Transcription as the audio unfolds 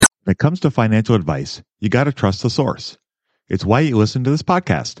When it comes to financial advice, you got to trust the source. It's why you listen to this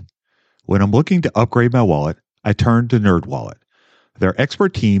podcast. When I'm looking to upgrade my wallet, I turn to NerdWallet. Their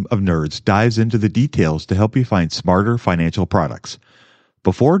expert team of nerds dives into the details to help you find smarter financial products.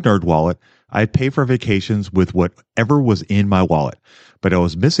 Before NerdWallet, I'd pay for vacations with whatever was in my wallet, but I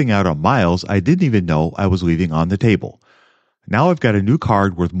was missing out on miles I didn't even know I was leaving on the table. Now I've got a new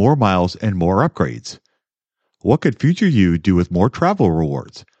card worth more miles and more upgrades. What could future you do with more travel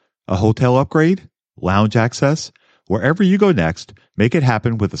rewards? A hotel upgrade? Lounge access? Wherever you go next, make it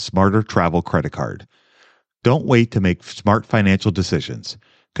happen with a smarter travel credit card. Don't wait to make smart financial decisions.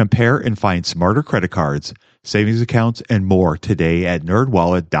 Compare and find smarter credit cards, savings accounts, and more today at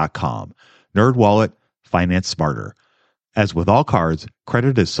nerdwallet.com. NerdWallet, finance smarter. As with all cards,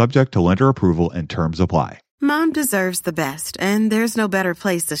 credit is subject to lender approval and terms apply. Mom deserves the best, and there's no better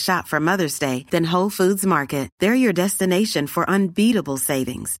place to shop for Mother's Day than Whole Foods Market. They're your destination for unbeatable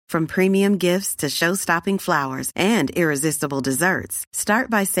savings, from premium gifts to show-stopping flowers and irresistible desserts. Start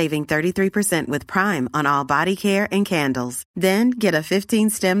by saving 33% with Prime on all body care and candles. Then get a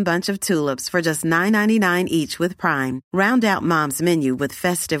 15-stem bunch of tulips for just $9.99 each with Prime. Round out Mom's menu with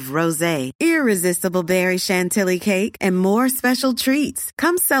festive rosé, irresistible berry chantilly cake, and more special treats.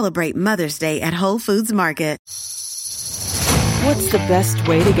 Come celebrate Mother's Day at Whole Foods Market. What's the best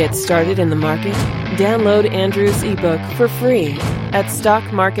way to get started in the market? Download Andrew's ebook for free at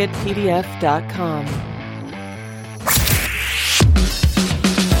stockmarketpdf.com.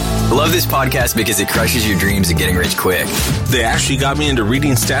 I love this podcast because it crushes your dreams of getting rich quick. They actually got me into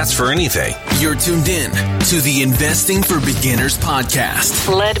reading stats for anything. You're tuned in to the Investing for Beginners podcast.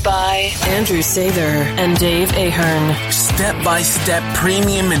 Led by Andrew Sather and Dave Ahern. Step-by-step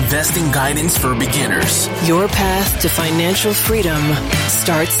premium investing guidance for beginners. Your path to financial freedom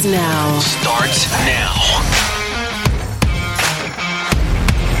starts now. Starts now.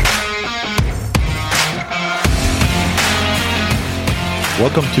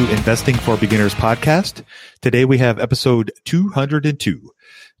 Welcome to Investing for Beginners podcast. Today we have episode 202.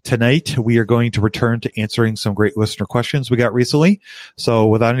 Tonight we are going to return to answering some great listener questions we got recently. So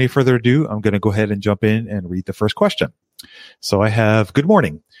without any further ado, I'm going to go ahead and jump in and read the first question. So I have, good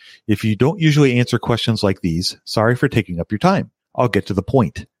morning. If you don't usually answer questions like these, sorry for taking up your time. I'll get to the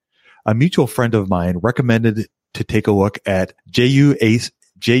point. A mutual friend of mine recommended to take a look at JUSHF.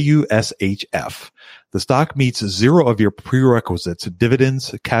 The stock meets zero of your prerequisites,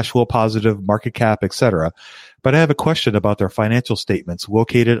 dividends, cash flow positive, market cap, etc. But I have a question about their financial statements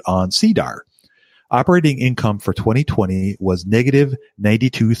located on CDAR. Operating income for 2020 was negative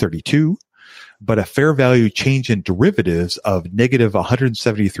 9232, but a fair value change in derivatives of negative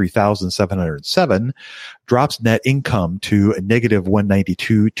 173,707 drops net income to negative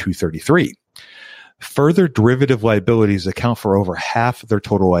 192,233. Further derivative liabilities account for over half their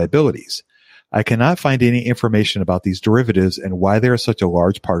total liabilities. I cannot find any information about these derivatives and why they are such a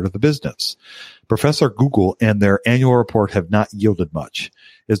large part of the business. Professor Google and their annual report have not yielded much.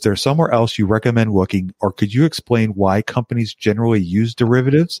 Is there somewhere else you recommend looking, or could you explain why companies generally use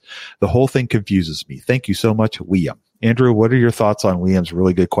derivatives? The whole thing confuses me. Thank you so much, Liam. Andrew, what are your thoughts on Liam's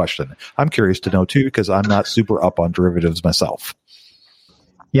really good question? I'm curious to know too, because I'm not super up on derivatives myself.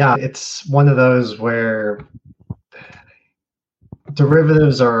 Yeah, it's one of those where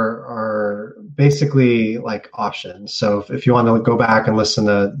derivatives are basically like options. So if you want to go back and listen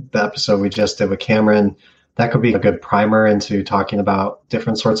to the episode we just did with Cameron, that could be a good primer into talking about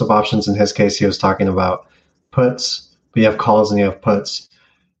different sorts of options. In his case, he was talking about puts, but you have calls and you have puts.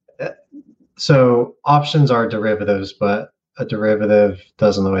 So options are derivatives, but a derivative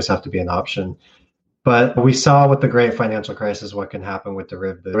doesn't always have to be an option. But we saw with the great financial crisis what can happen with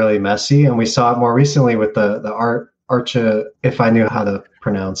derivatives. Really messy. And we saw it more recently with the if I knew how to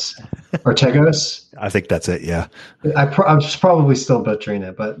pronounce Archegos. I think that's it, yeah. I'm probably still butchering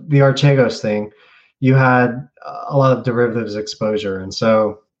it, but the Archegos thing, you had a lot of derivatives exposure. And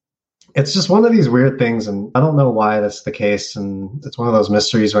so it's just one of these weird things, and I don't know why that's the case, and it's one of those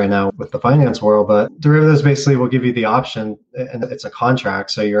mysteries right now with the finance world, but derivatives basically will give you the option, and it's a contract,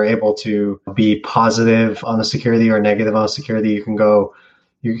 so you're able to be positive on a security or negative on a security. You can go,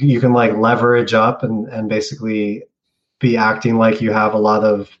 you can like leverage up and basically be acting like you have a lot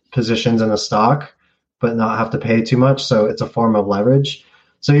of positions in a stock, but not have to pay too much. So it's a form of leverage.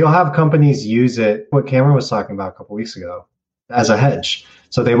 So you'll have companies use it, what Cameron was talking about a couple of weeks ago, as a hedge.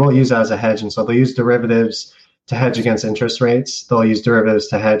 So they will use it as a hedge. And so they'll use derivatives to hedge against interest rates. They'll use derivatives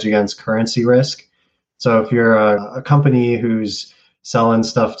to hedge against currency risk. So if you're a company who's selling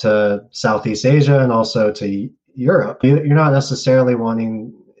stuff to Southeast Asia and also to Europe, you're not necessarily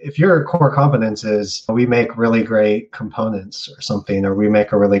wanting if your core competence is we make really great components or something, or we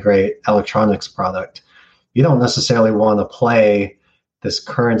make a really great electronics product, you don't necessarily want to play this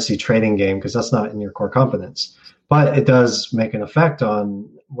currency trading game because that's not in your core competence. But it does make an effect on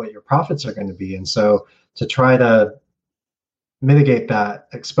what your profits are going to be. And so to try to mitigate that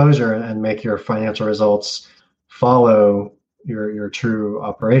exposure and make your financial results follow your true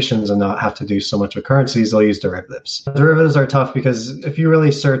operations and not have to do so much with currencies, they'll use derivatives. Derivatives are tough because if you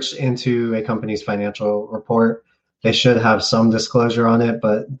really search into a company's financial report, they should have some disclosure on it,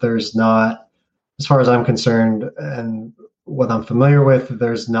 but there's not, as far as I'm concerned and what I'm familiar with,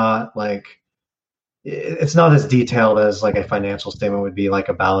 there's not like, it's not as detailed as like a financial statement would be, like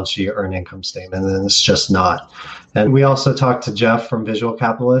a balance sheet or an income statement, and it's just not. And we also talked to Jeff from Visual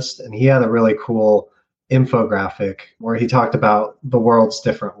Capitalist, and he had a really cool infographic where he talked about the world's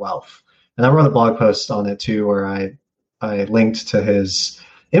different wealth. And I wrote a blog post on it too, where I linked to his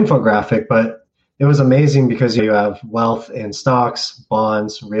infographic, but it was amazing because you have wealth in stocks,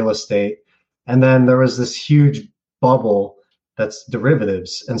 bonds, real estate, and then there was this huge bubble that's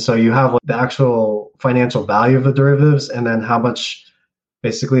derivatives. And so you have like the actual financial value of the derivatives, and then how much,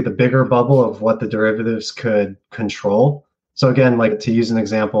 basically the bigger bubble of what the derivatives could control. So again, like to use an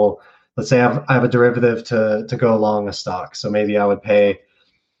example, let's say I have a derivative to go along a stock. So maybe I would pay,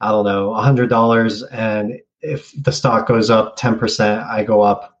 I don't know, $100. And if the stock goes up 10%, I go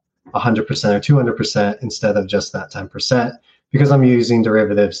up 100% or 200% instead of just that 10%, because I'm using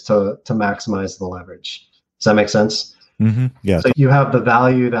derivatives to maximize the leverage. Does that make sense? Mm-hmm. Yeah. So you have the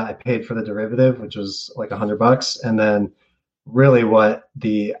value that I paid for the derivative, which was like $100, and then really what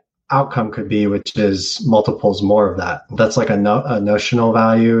the outcome could be, which is multiples more of that. That's like a notional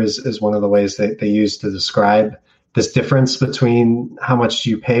value is one of the ways that they use to describe this difference between how much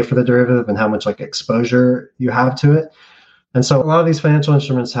you pay for the derivative and how much like exposure you have to it. And so a lot of these financial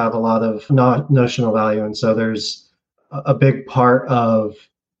instruments have a lot of notional value. And so there's a big part of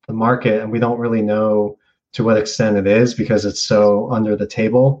the market, and we don't really know to what extent it is because it's so under the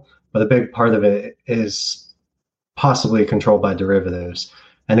table, but a big part of it is possibly controlled by derivatives.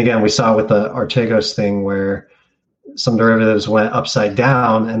 And again, we saw with the Archegos thing where some derivatives went upside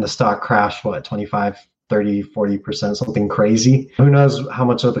down and the stock crashed, 25, 30, 40%, something crazy. Who knows how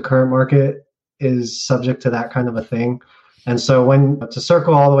much of the current market is subject to that kind of a thing. And so to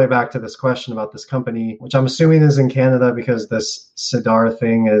circle all the way back to this question about this company, which I'm assuming is in Canada because this Sidar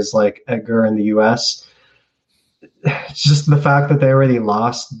thing is like Edgar in the US, it's just the fact that they already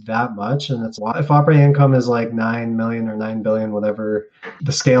lost that much. And it's if operating income is like 9 million or 9 billion, whatever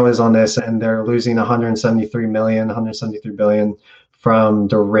the scale is on this, and they're losing 173 billion from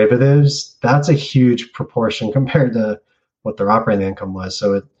derivatives, that's a huge proportion compared to what their operating income was.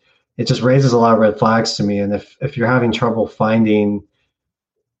 So it just raises a lot of red flags to me. And if you're having trouble finding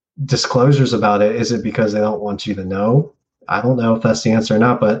disclosures about it, is it because they don't want you to know? I don't know if that's the answer or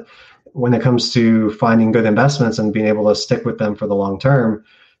not, but when it comes to finding good investments and being able to stick with them for the long term,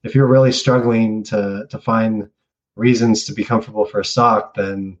 if you're really struggling to find reasons to be comfortable for a stock,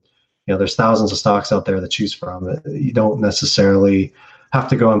 then there's thousands of stocks out there to choose from. You don't necessarily have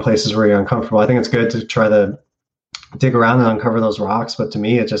to go in places where you're uncomfortable. I think it's good to try to dig around and uncover those rocks, but to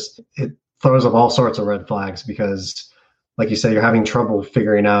me, it throws up all sorts of red flags because, like you said, you're having trouble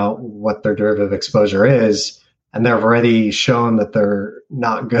figuring out what their derivative exposure is. And they've already shown that they're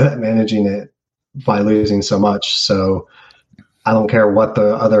not good at managing it by losing so much. So I don't care what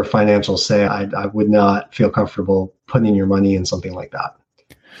the other financials say. I would not feel comfortable putting your money in something like that.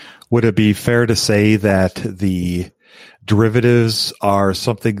 Would it be fair to say that the derivatives are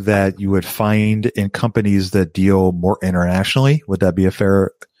something that you would find in companies that deal more internationally? Would that be a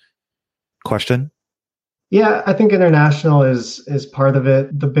fair question? Yeah, I think international is part of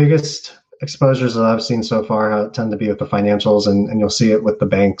it. The biggest exposures that I've seen so far tend to be with the financials, and you'll see it with the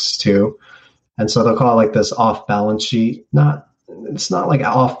banks too. And so they'll call it like this off-balance sheet. It's not like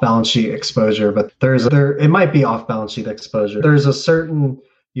off-balance sheet exposure, but it might be off-balance sheet exposure. There's a certain,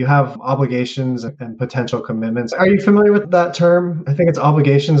 you have obligations and potential commitments. Are you familiar with that term? I think it's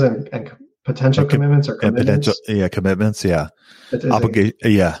obligations and potential commitments or commitments. Commitments. Yeah.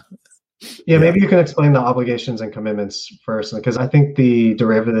 Yeah, maybe you can explain the obligations and commitments first, because I think the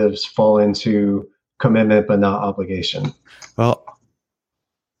derivatives fall into commitment but not obligation. Well,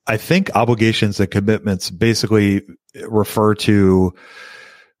 I think obligations and commitments basically refer to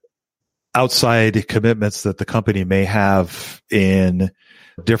outside commitments that the company may have in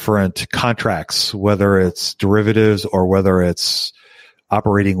different contracts, whether it's derivatives or whether it's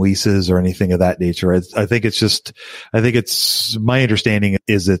operating leases or anything of that nature. I think it's my understanding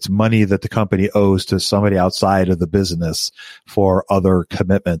is it's money that the company owes to somebody outside of the business for other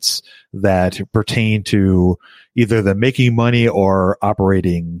commitments that pertain to either them making money or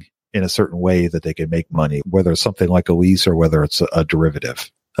operating in a certain way that they can make money, whether it's something like a lease or whether it's a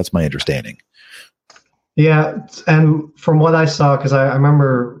derivative. That's my understanding. Yeah. And from what I saw, because I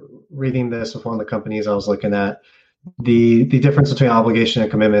remember reading this with one of the companies I was looking at, the difference between obligation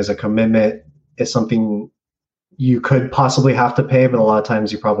and commitment is a commitment is something you could possibly have to pay, but a lot of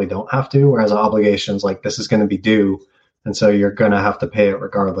times you probably don't have to, whereas an obligation is like, this is going to be due. And so you're going to have to pay it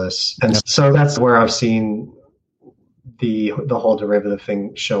regardless. And so that's where I've seen the whole derivative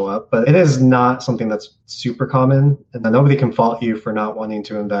thing show up, but it is not something that's super common, and nobody can fault you for not wanting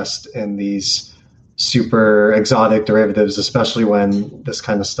to invest in these super exotic derivatives, especially when this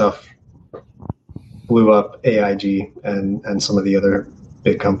kind of stuff blew up AIG and some of the other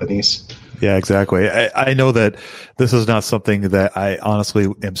big companies. Yeah, exactly. I know that this is not something that I honestly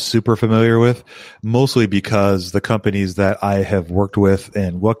am super familiar with, mostly because the companies that I have worked with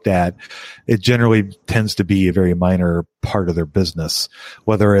and looked at, it generally tends to be a very minor part of their business,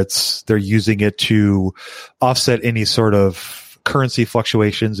 whether it's they're using it to offset any sort of currency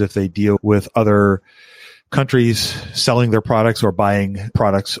fluctuations if they deal with other countries selling their products or buying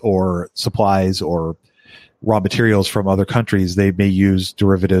products or supplies or raw materials from other countries. They may use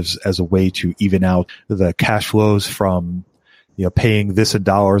derivatives as a way to even out the cash flows from, paying this in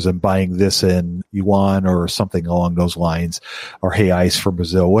dollars and buying this in yuan or something along those lines, or reais from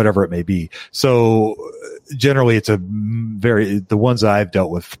Brazil, whatever it may be. So generally the ones that I've dealt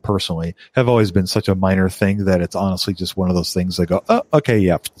with personally have always been such a minor thing that it's honestly just one of those things that go, oh, okay,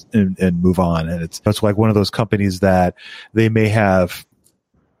 yeah, and move on. And it's like one of those companies that they may have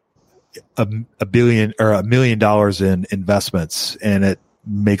 $1 billion or $1 million in investments, and it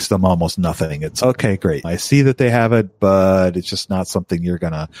makes them almost nothing. It's okay, great. I see that they have it, but it's just not something you're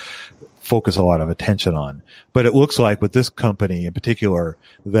going to focus a lot of attention on. But it looks like with this company in particular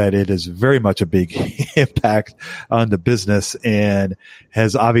that it is very much a big impact on the business and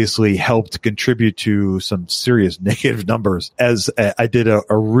has obviously helped contribute to some serious negative numbers. As I did a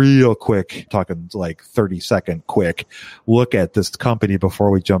real quick, talking like 30-second quick look at this company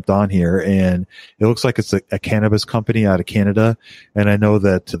before we jumped on here, and it looks like it's a cannabis company out of Canada. And I know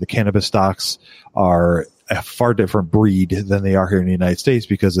that the cannabis stocks are a far different breed than they are here in the United States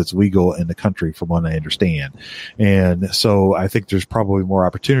because it's legal in the country from what I understand. And so I think there's probably more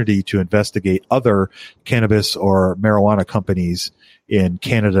opportunity to investigate other cannabis or marijuana companies in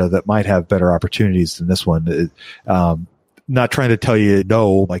Canada that might have better opportunities than this one. Not trying to tell you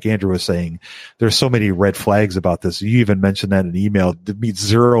no, like Andrew was saying, there's so many red flags about this. You even mentioned that in an email. It meets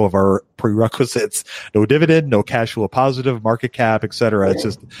 0 of our prerequisites. No dividend, no cash flow positive, market cap, et cetera. It's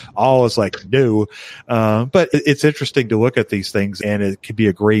just all is like no. But it's interesting to look at these things, and it can be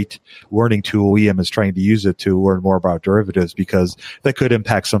a great learning tool. Liam is trying to use it to learn more about derivatives because that could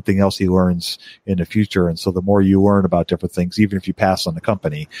impact something else he learns in the future. And so the more you learn about different things, even if you pass on the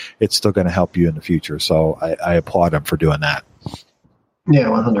company, it's still going to help you in the future. So I applaud him for doing that. Yeah,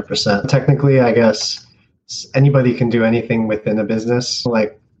 100%. Technically, I guess anybody can do anything within a business.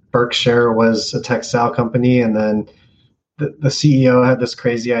 Like Berkshire was a textile company, and then the CEO had this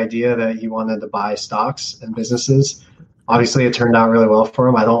crazy idea that he wanted to buy stocks and businesses. Obviously, it turned out really well for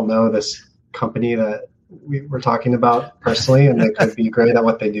him. I don't know this company that we were talking about personally, and they could be great at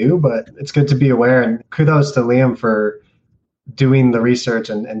what they do, but it's good to be aware. And kudos to Liam for doing the research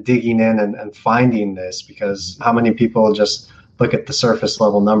and digging in and finding this, because how many people just look at the surface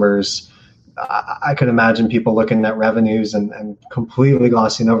level numbers? I could imagine people looking at revenues and completely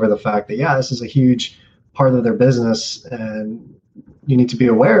glossing over the fact that, yeah, this is a huge part of their business and you need to be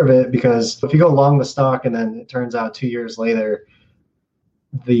aware of it, because if you go long the stock and then it turns out 2 years later,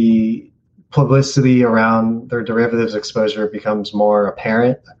 the publicity around their derivatives exposure becomes more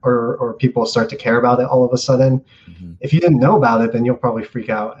apparent, or people start to care about it all of a sudden. Mm-hmm. If you didn't know about it, then you'll probably freak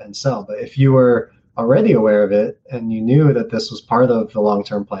out and sell. But if you were already aware of it and you knew that this was part of the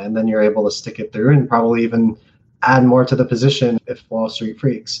long-term plan, then you're able to stick it through and probably even add more to the position if Wall Street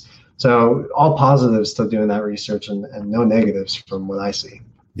freaks. So all positives to doing that research and no negatives from what I see.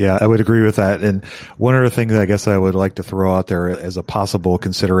 Yeah, I would agree with that. And one other thing that I guess I would like to throw out there as a possible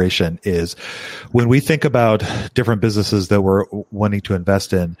consideration is when we think about different businesses that we're wanting to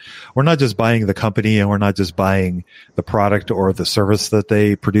invest in, we're not just buying the company and we're not just buying the product or the service that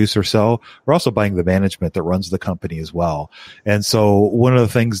they produce or sell. We're also buying the management that runs the company as well. And so one of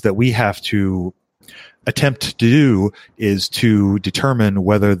the things that we have to attempt to do is to determine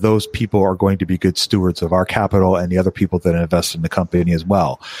whether those people are going to be good stewards of our capital and the other people that invest in the company as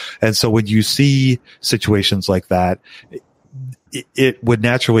well. And so when you see situations like that, it would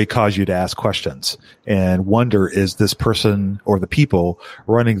naturally cause you to ask questions and wonder, is this person or the people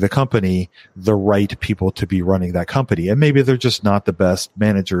running the company the right people to be running that company? And maybe they're just not the best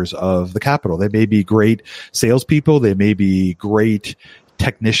managers of the capital. They may be great salespeople. They may be great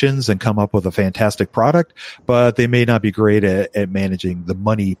technicians and come up with a fantastic product, but they may not be great at managing the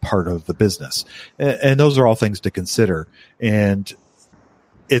money part of the business. And those are all things to consider. And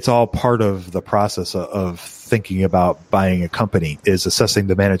it's all part of the process of thinking about buying a company, is assessing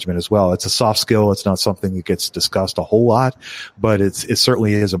the management as well. It's a soft skill. It's not something that gets discussed a whole lot, but it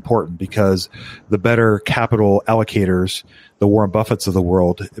certainly is important, because the better capital allocators, the Warren Buffetts of the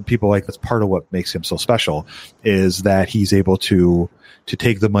world, people like, that's part of what makes him so special, is that he's able to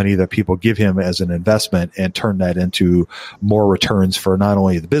take the money that people give him as an investment and turn that into more returns for not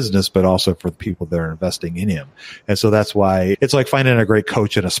only the business, but also for the people that are investing in him. And so that's why it's like finding a great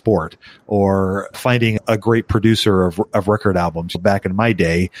coach in a sport, or finding a great producer of record albums. Back in my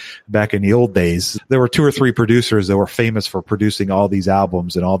day, back in the old days, there were 2 or 3 producers that were famous for producing all these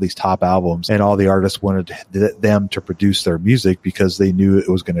albums and all these top albums, and all the artists wanted them to produce their music because they knew it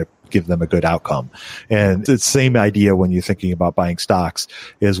was going to give them a good outcome. And it's the same idea when you're thinking about buying stocks,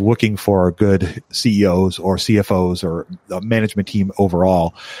 is looking for good CEOs or CFOs or a management team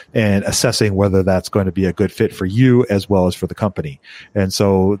overall, and assessing whether that's going to be a good fit for you as well as for the company. And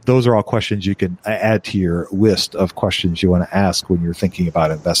so those are all questions you can add to your list of questions you want to ask when you're thinking about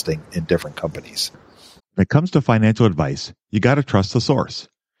investing in different companies. When it comes to financial advice, you got to trust the source.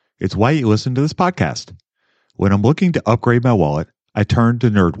 It's why you listen to this podcast. When I'm looking to upgrade my wallet, I turn to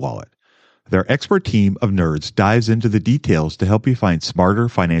NerdWallet. Their expert team of nerds dives into the details to help you find smarter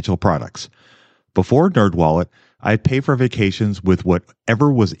financial products. Before NerdWallet, I'd pay for vacations with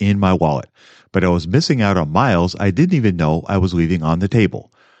whatever was in my wallet, but I was missing out on miles I didn't even know I was leaving on the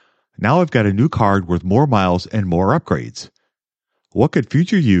table. Now I've got a new card with more miles and more upgrades. What could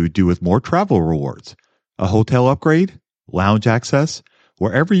future you do with more travel rewards? A hotel upgrade? Lounge access?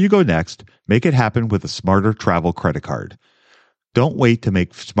 Wherever you go next, make it happen with a smarter travel credit card. Don't wait to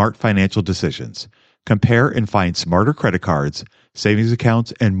make smart financial decisions. Compare and find smarter credit cards, savings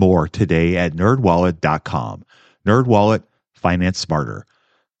accounts, and more today at nerdwallet.com. NerdWallet, finance smarter.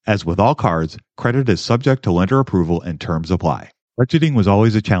 As with all cards, credit is subject to lender approval and terms apply. Budgeting was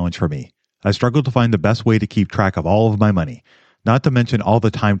always a challenge for me. I struggled to find the best way to keep track of all of my money, not to mention all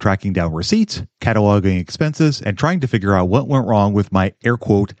the time tracking down receipts, cataloging expenses, and trying to figure out what went wrong with my air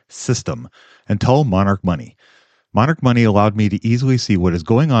quote system until Monarch Money. Monarch Money allowed me to easily see what is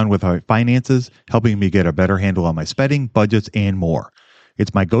going on with my finances, helping me get a better handle on my spending, budgets, and more.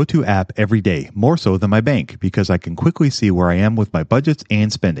 It's my go-to app every day, more so than my bank, because I can quickly see where I am with my budgets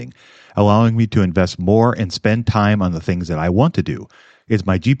and spending, allowing me to invest more and spend time on the things that I want to do. It's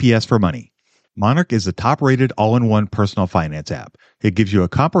my GPS for money. Monarch is the top-rated all-in-one personal finance app. It gives you a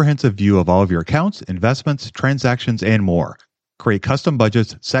comprehensive view of all of your accounts, investments, transactions, and more. Create custom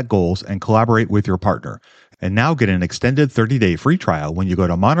budgets, set goals, and collaborate with your partner. And now get an extended 30-day free trial when you go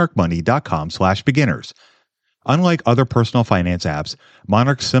to monarchmoney.com/beginners. Unlike other personal finance apps,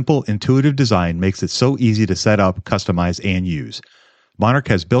 Monarch's simple, intuitive design makes it so easy to set up, customize, and use. Monarch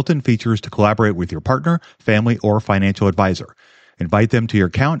has built-in features to collaborate with your partner, family, or financial advisor. Invite them to your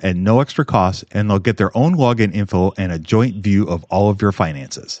account at no extra cost, and they'll get their own login info and a joint view of all of your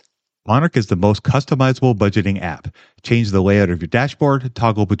finances. Monarch is the most customizable budgeting app. Change the layout of your dashboard,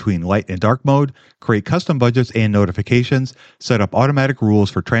 toggle between light and dark mode, create custom budgets and notifications, set up automatic rules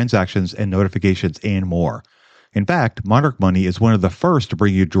for transactions and notifications, and more. In fact, Monarch Money is one of the first to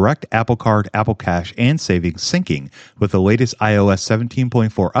bring you direct Apple Card, Apple Cash, and savings syncing with the latest iOS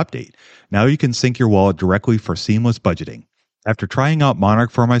 17.4 update. Now you can sync your wallet directly for seamless budgeting. After trying out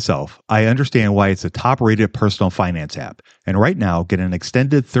Monarch for myself, I understand why it's a top-rated personal finance app. And right now, get an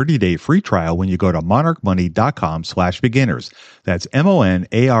extended 30-day free trial when you go to monarchmoney.com/beginners. That's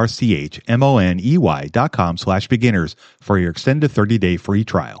monarchmoney.com/beginners for your extended 30-day free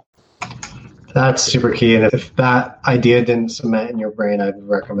trial. That's super key. And if that idea didn't cement in your brain, I'd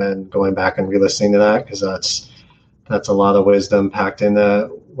recommend going back and re-listening to that, because that's a lot of wisdom packed into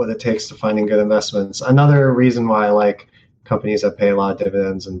what it takes to finding good investments. Another reason why I like companies that pay a lot of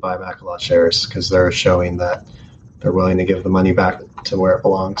dividends and buy back a lot of shares, because they're showing that they're willing to give the money back to where it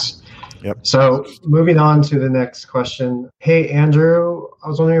belongs. Yep. So moving on to the next question. Hey, Andrew, I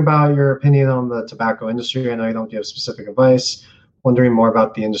was wondering about your opinion on the tobacco industry. I know you don't give specific advice. Wondering more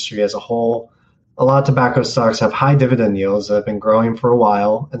about the industry as a whole. a lot of tobacco stocks have high dividend yields that have been growing for a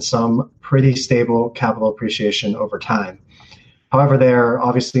while and some pretty stable capital appreciation over time. However, they are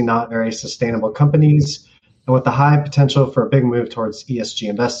obviously not very sustainable companies. And with the high potential for a big move towards ESG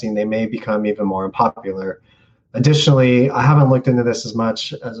investing, they may become even more unpopular. Additionally, I haven't looked into this as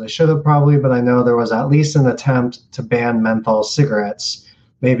much as I should have probably, but I know there was at least an attempt to ban menthol cigarettes,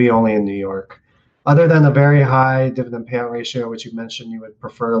 maybe only in New York. Other than a very high dividend payout ratio, which you mentioned you would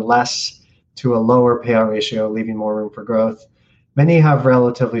prefer less to a lower payout ratio, leaving more room for growth, many have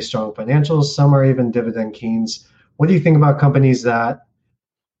relatively strong financials. Some are even dividend kings. What do you think about companies like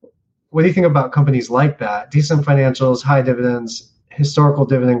that? Decent financials, high dividends, historical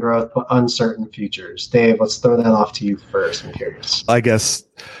dividend growth, but uncertain futures. Dave, let's throw that off to you first. I'm curious. I guess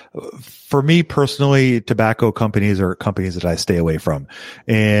for me personally, tobacco companies are companies that I stay away from.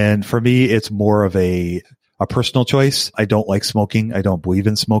 And for me, it's more of a personal choice. I don't like smoking. I don't believe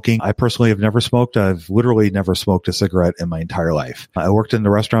in smoking. I personally have never smoked. I've literally never smoked a cigarette in my entire life. I worked in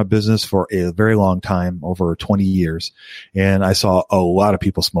the restaurant business for a very long time, over 20 years, and I saw a lot of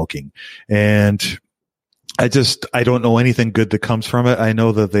people smoking. And I don't know anything good that comes from it. I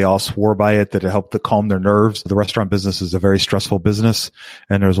know that they all swore by it, that it helped to calm their nerves. The restaurant business is a very stressful business,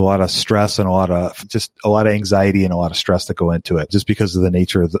 and there's a lot of stress and a lot of anxiety and a lot of stress that go into it just because of the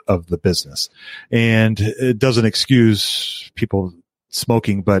nature of the business. And it doesn't excuse people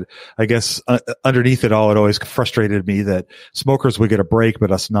smoking, but I guess underneath it all, it always frustrated me that smokers would get a break,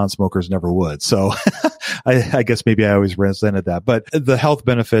 but us non-smokers never would. So I guess maybe I always resented that. But the health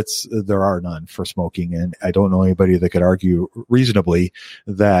benefits, there are none for smoking, and I don't know anybody that could argue reasonably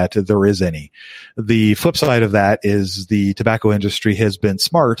that there is any. The flip side of that is the tobacco industry has been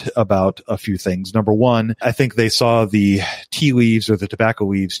smart about a few things. Number one, I think they saw the tea leaves or the tobacco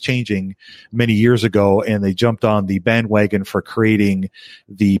leaves changing many years ago, and they jumped on the bandwagon for creating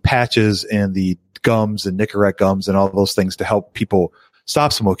the patches and the gums and Nicorette gums and all those things to help people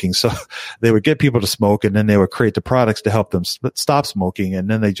stop smoking. So they would get people to smoke, and then they would create the products to help them stop smoking. And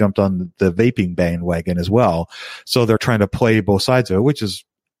then they jumped on the vaping bandwagon as well. So they're trying to play both sides of it, which is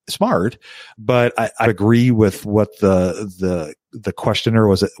smart. But I agree with what the questioner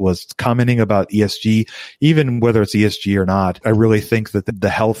was commenting about ESG, even whether it's ESG or not. I really think that the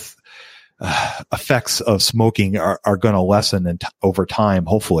health effects of smoking are going to lessen over time,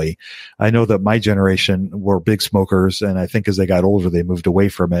 hopefully. I know that my generation were big smokers, and I think as they got older, they moved away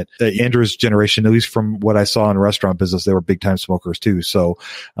from it. Andrew's generation, at least from what I saw in the restaurant business, they were big time smokers too. So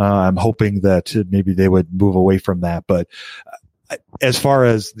I'm hoping that maybe they would move away from that. But as far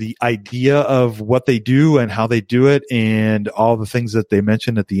as the idea of what they do and how they do it and all the things that they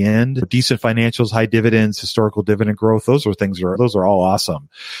mentioned at the end, decent financials, high dividends, historical dividend growth, those are all awesome.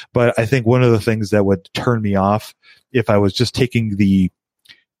 But I think one of the things that would turn me off if I was just taking the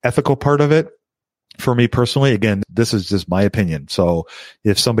ethical part of it, for me personally, again, this is just my opinion. So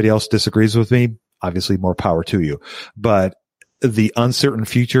if somebody else disagrees with me, obviously more power to you. But the uncertain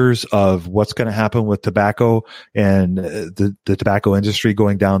futures of what's going to happen with tobacco and the tobacco industry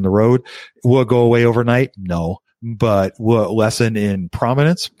going down the road, will it go away overnight? No. But will it lessen in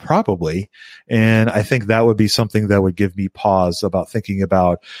prominence? Probably. And I think that would be something that would give me pause about thinking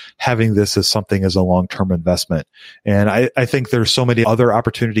about having this as something as a long-term investment. And I think there's so many other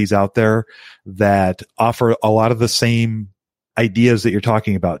opportunities out there that offer a lot of the same ideas that you're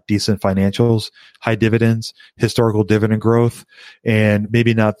talking about: decent financials, high dividends, historical dividend growth, and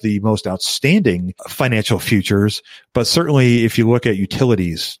maybe not the most outstanding financial futures, but certainly if you look at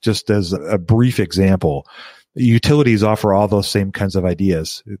utilities, just as a brief example, utilities offer all those same kinds of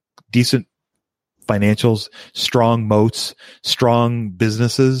ideas: decent financials, strong moats, strong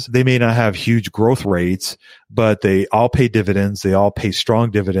businesses. They may not have huge growth rates, but they all pay dividends. They all pay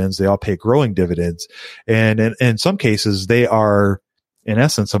strong dividends. They all pay growing dividends. And in some cases, they are, in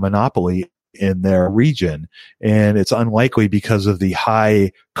essence, a monopoly in their region. And it's unlikely because of the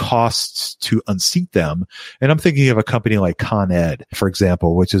high costs to unseat them. And I'm thinking of a company like Con Ed, for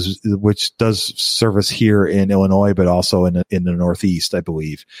example, which does service here in Illinois, but also in the Northeast, I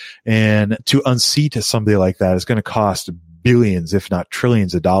believe. And to unseat somebody like that is going to cost billions, if not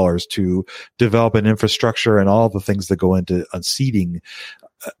trillions of dollars to develop an infrastructure and all the things that go into unseating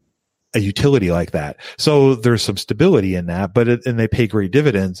a utility like that. So there's some stability in that, and they pay great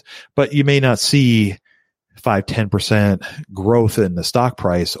dividends, but you may not see 5-10% growth in the stock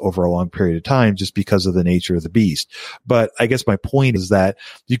price over a long period of time just because of the nature of the beast. But I guess my point is that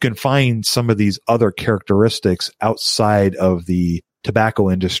you can find some of these other characteristics outside of the tobacco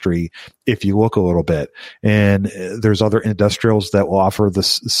industry if you look a little bit. And there's other industrials that will offer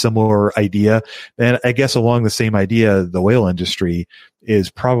this similar idea. And I guess along the same idea, the oil industry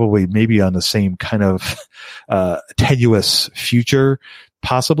is probably maybe on the same kind of tenuous future,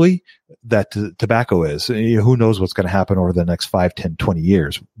 possibly, that tobacco is. Who knows what's going to happen over the next 5, 10, 20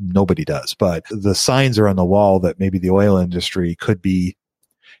 years? Nobody does. But the signs are on the wall that maybe the oil industry could be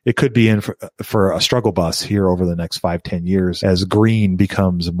in for a struggle bus here over the next 5, 10 years as green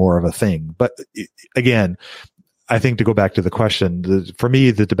becomes more of a thing. But again, I think to go back to the question, for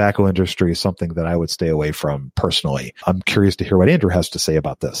me, the tobacco industry is something that I would stay away from personally. I'm curious to hear what Andrew has to say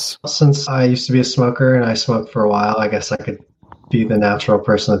about this. Since I used to be a smoker and I smoked for a while, I guess I could be the natural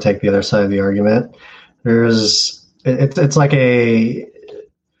person to take the other side of the argument. It's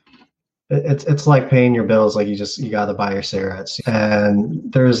like paying your bills. Like you got to buy your cigarettes, and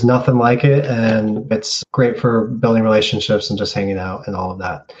there's nothing like it. And it's great for building relationships and just hanging out and all of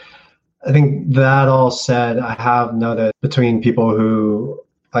that. I think that all said, I have noticed between people who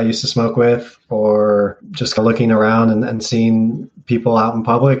I used to smoke with or just looking around and seeing people out in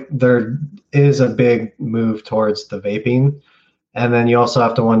public, there is a big move towards the vaping. And then you also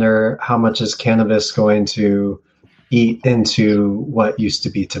have to wonder how much is cannabis going to eat into what used to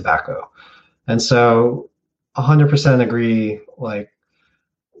be tobacco. And so 100% agree, like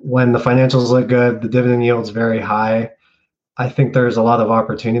when the financials look good, the dividend yield's very high. I think there's a lot of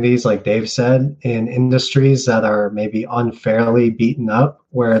opportunities, like Dave said, in industries that are maybe unfairly beaten up,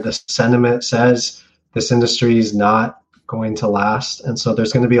 where the sentiment says this industry is not going to last. And so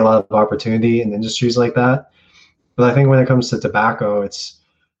there's going to be a lot of opportunity in industries like that. But I think when it comes to tobacco,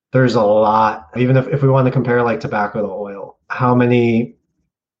 there's a lot, even if we want to compare like tobacco to oil, how many,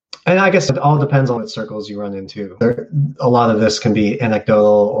 and I guess it all depends on what circles you run into. A lot of this can be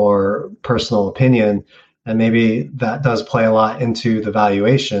anecdotal or personal opinion, and maybe that does play a lot into the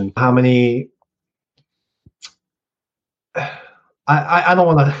valuation. How many, I don't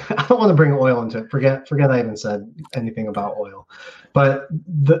want to bring oil into it. Forget I even said anything about oil. But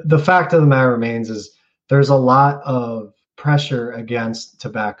the fact of the matter remains is there's a lot of pressure against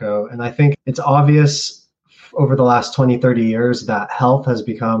tobacco. And I think it's obvious over the last 20, 30 years that health has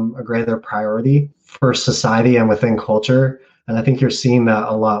become a greater priority for society and within culture. And I think you're seeing that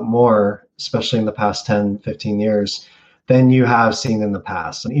a lot more, especially in the past 10, 15 years, than you have seen in the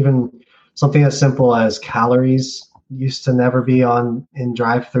past. And even something as simple as calories used to never be in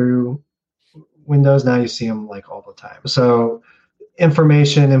drive-through windows. Now you see them like all the time. So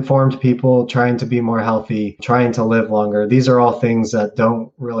informed people trying to be more healthy, trying to live longer. These are all things that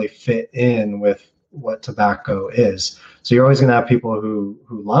don't really fit in with what tobacco is. So you're always going to have people who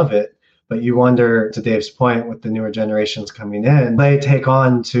love it, but you wonder, to Dave's point, with the newer generations coming in, they take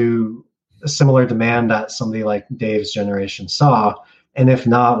on to a similar demand that somebody like Dave's generation saw. And if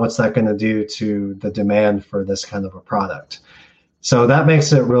not, what's that going to do to the demand for this kind of a product? So that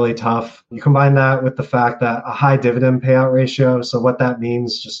makes it really tough. You combine that with the fact that a high dividend payout ratio. So what that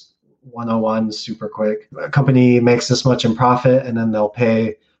means, just 101, super quick. A company makes this much in profit, and then they'll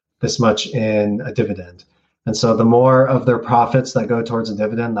pay this much in a dividend. And so the more of their profits that go towards a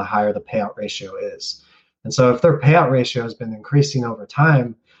dividend, the higher the payout ratio is. And so if their payout ratio has been increasing over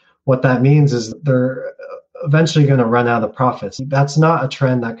time, what that means is they're eventually going to run out of profits. That's not a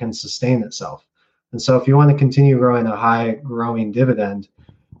trend that can sustain itself. And so if you want to continue growing a high growing dividend,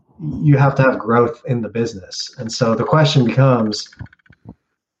 you have to have growth in the business. And so the question becomes,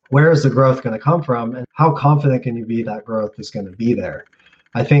 where is the growth going to come from? And how confident can you be that growth is going to be there?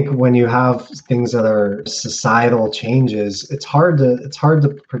 I think when you have things that are societal changes, it's hard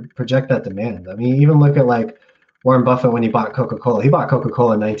to project that demand. I mean, even look at like Warren Buffett when he bought Coca-Cola. He bought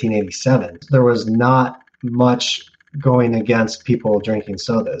Coca-Cola in 1987. There was not much going against people drinking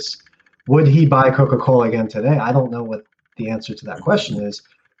sodas. Would he buy Coca-Cola again today? I don't know what the answer to that question is,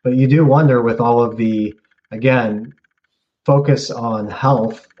 but you do wonder with all of the, again, focus on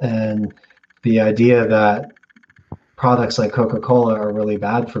health and the idea that products like Coca-Cola are really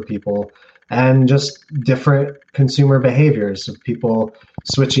bad for people, and just different consumer behaviors of people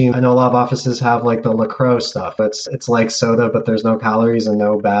switching. I know a lot of offices have like the LaCroix stuff. It's like soda, but there's no calories and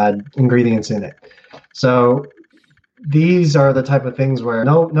no bad ingredients in it. So these are the type of things where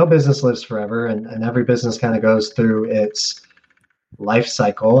no business lives forever, and every business kind of goes through its life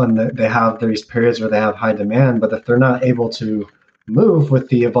cycle, and they have these periods where they have high demand. But if they're not able to move with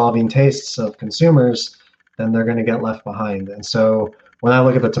the evolving tastes of consumers, then they're going to get left behind. And so when I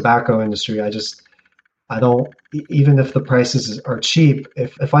look at the tobacco industry, I don't, even if the prices are cheap,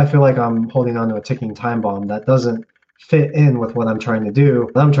 if I feel like I'm holding on to a ticking time bomb, that doesn't fit in with what I'm trying to do.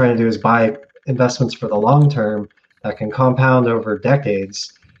 What I'm trying to do is buy investments for the long term that can compound over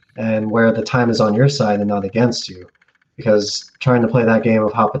decades and where the time is on your side and not against you. Because trying to play that game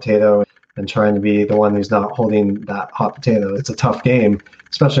of hot potato and trying to be the one who's not holding that hot potato, it's a tough game,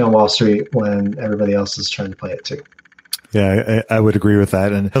 especially on Wall Street when everybody else is trying to play it too. Yeah, I would agree with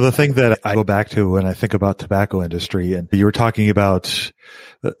that. And the thing that I go back to when I think about tobacco industry, and you were talking about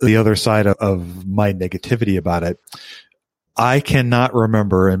the other side of my negativity about it, I cannot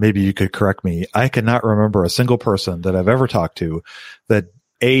remember, and maybe you could correct me, I cannot remember a single person that I've ever talked to that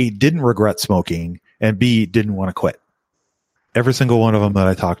A, didn't regret smoking, and B, didn't want to quit. Every single one of them that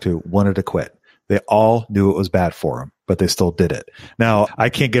I talked to wanted to quit. They all knew it was bad for them, but they still did it. Now, I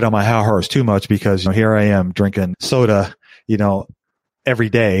can't get on my high horse too much because here I am drinking soda, every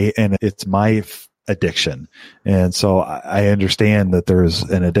day, and it's my addiction. And so I understand that there's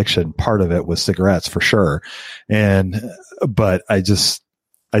an addiction part of it with cigarettes for sure. But I just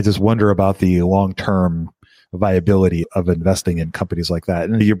wonder about the long-term viability of investing in companies like that.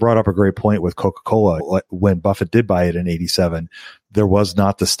 And you brought up a great point with Coca-Cola. When Buffett did buy it in 87, there was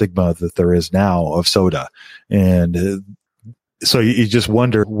not the stigma that there is now of soda. And so you just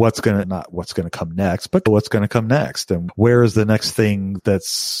wonder not what's going to come next, but what's going to come next, and where is the next thing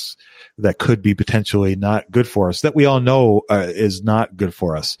that could be potentially not good for us, that we all know is not good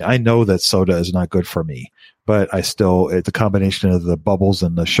for us. I know that soda is not good for me, but it's a combination of the bubbles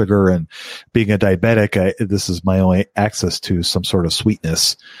and the sugar, and being a diabetic, this is my only access to some sort of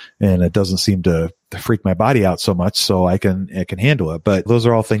sweetness, and it doesn't seem to freak my body out so much, so I can handle it. But those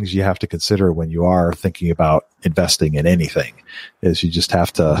are all things you have to consider when you are thinking about investing in anything. Is you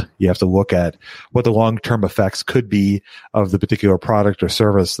have to look at what the long-term effects could be of the particular product or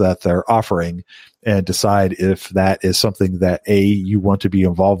service that they're offering, and decide if that is something that you want to be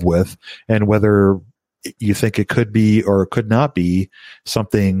involved with, and whether you think it could be or could not be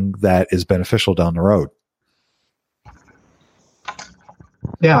something that is beneficial down the road.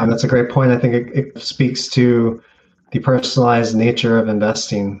 Yeah, that's a great point. I think it speaks to the personalized nature of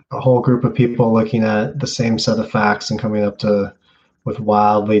investing. A whole group of people looking at the same set of facts and coming up with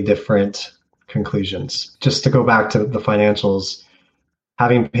wildly different conclusions. Just to go back to the financials,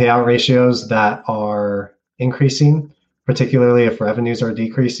 having payout ratios that are increasing, particularly if revenues are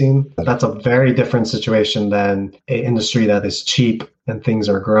decreasing, that's a very different situation than an industry that is cheap and things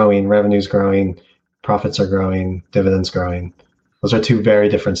are growing, revenues growing, profits are growing, dividends growing. Those are two very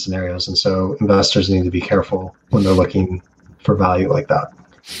different scenarios. And so investors need to be careful when they're looking for value like that.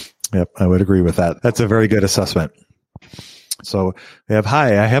 Yep, I would agree with that. That's a very good assessment. So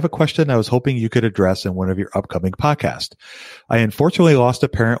hi, I have a question I was hoping you could address in one of your upcoming podcasts. I unfortunately lost a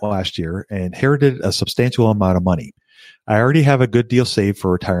parent last year and inherited a substantial amount of money. I already have a good deal saved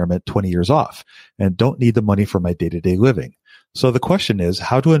for retirement 20 years off and don't need the money for my day-to-day living. So the question is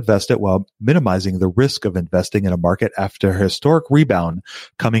how to invest it while minimizing the risk of investing in a market after a historic rebound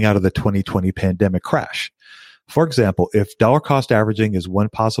coming out of the 2020 pandemic crash. For example, if dollar cost averaging is one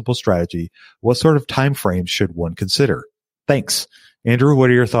possible strategy, what sort of time frame should one consider? Thanks. Andrew, what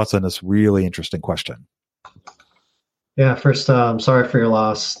are your thoughts on this really interesting question? Yeah, first, I'm sorry for your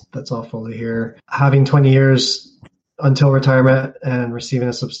loss. That's awful to hear. Having 20 years until retirement and receiving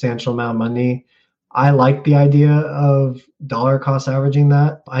a substantial amount of money, I like the idea of dollar cost averaging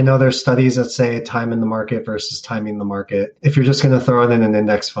that. I know there's studies that say time in the market versus timing the market. If you're just going to throw it in an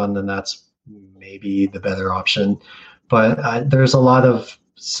index fund, then that's maybe the better option. But there's a lot of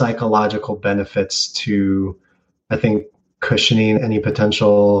psychological benefits to, I think, cushioning any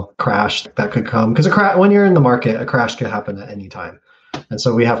potential crash that could come. Because when you're in the market, a crash could happen at any time. And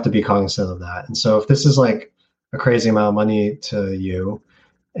so we have to be cognizant of that. And so if this is like a crazy amount of money to you,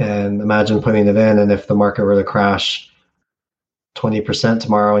 and imagine putting it in, and if the market were to crash 20%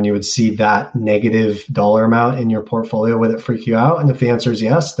 tomorrow and you would see that negative dollar amount in your portfolio, would it freak you out? And if the answer is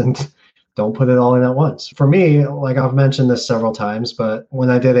yes, then don't put it all in at once. For me, like I've mentioned this several times, but when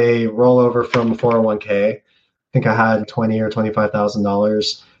I did a rollover from 401k, I think I had $20,000 or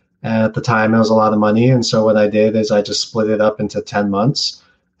 $25,000. And at the time, it was a lot of money. And so what I did is I just split it up into 10 months.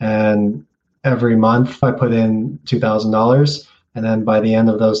 And every month I put in $2,000. And then by the end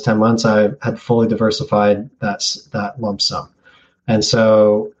of those 10 months, I had fully diversified that lump sum. And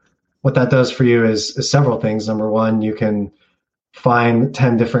so what that does for you is several things. Number one, you can find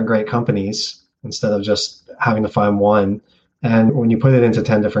 10 different great companies instead of just having to find one. And when you put it into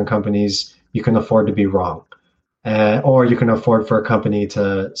 10 different companies, you can afford to be wrong. Or you can afford for a company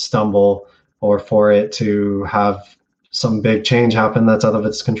to stumble or for it to have some big change happen that's out of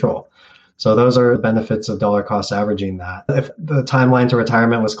its control. So those are the benefits of dollar cost averaging that. If the timeline to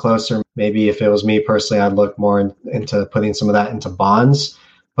retirement was closer, maybe if it was me personally, I'd look more into putting some of that into bonds.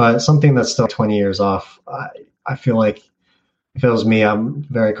 But something that's still 20 years off, I feel like if it was me, I'm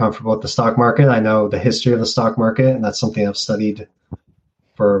very comfortable with the stock market. I know the history of the stock market, and that's something I've studied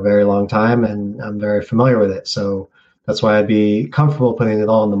for a very long time, and I'm very familiar with it. So that's why I'd be comfortable putting it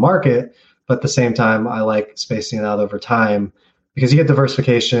all in the market. But at the same time, I like spacing it out over time because you get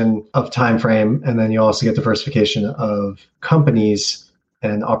diversification of time frame, and then you also get diversification of companies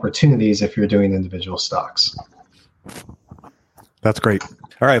and opportunities if you're doing individual stocks. That's great.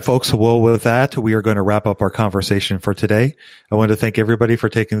 All right, folks. Well, with that, we are going to wrap up our conversation for today. I want to thank everybody for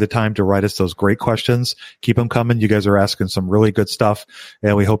taking the time to write us those great questions. Keep them coming. You guys are asking some really good stuff,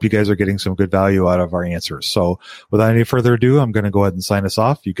 and we hope you guys are getting some good value out of our answers. So without any further ado, I'm going to go ahead and sign us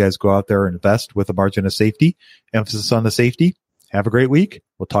off. You guys go out there and invest with a margin of safety, emphasis on the safety. Have a great week.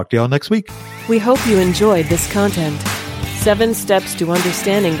 We'll talk to y'all next week. We hope you enjoyed this content. 7 Steps to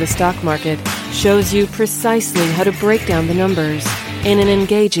Understanding the Stock Market shows you precisely how to break down the numbers in an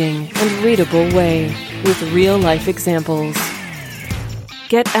engaging and readable way with real-life examples.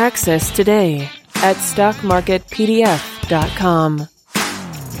 Get access today at stockmarketpdf.com.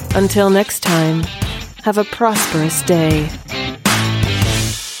 Until next time, have a prosperous day.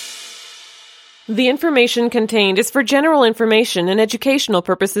 The information contained is for general information and educational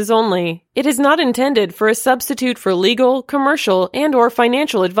purposes only. It is not intended for a substitute for legal, commercial, and/or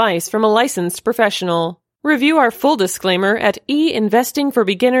financial advice from a licensed professional. Review our full disclaimer at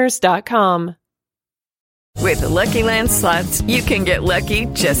einvestingforbeginners.com. With the Lucky Land Slots, you can get lucky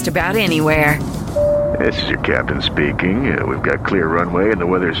just about anywhere. This is your captain speaking. We've got clear runway and the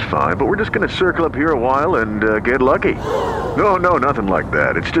weather's fine, but we're just going to circle up here a while and get lucky. No, nothing like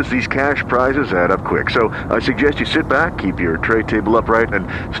that. It's just these cash prizes add up quick. So I suggest you sit back, keep your tray table upright, and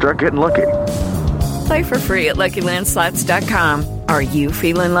start getting lucky. Play for free at LuckyLandSlots.com. Are you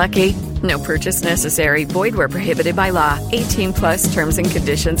feeling lucky? No purchase necessary. Void where prohibited by law. 18+ terms and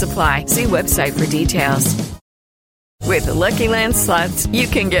conditions apply. See website for details. With the Lucky Land Slots, you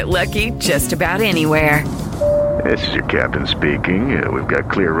can get lucky just about anywhere. This is your captain speaking. We've got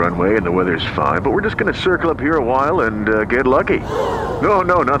clear runway and the weather's fine, but we're just going to circle up here a while and get lucky.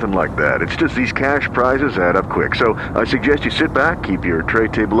 No, nothing like that. It's just these cash prizes add up quick. So I suggest you sit back, keep your tray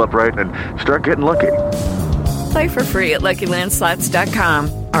table upright, and start getting lucky. Play for free at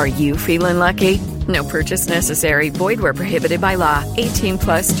LuckyLandSlots.com. Are you feeling lucky? No purchase necessary. Void where prohibited by law.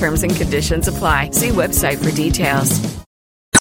 18+ terms and conditions apply. See website for details.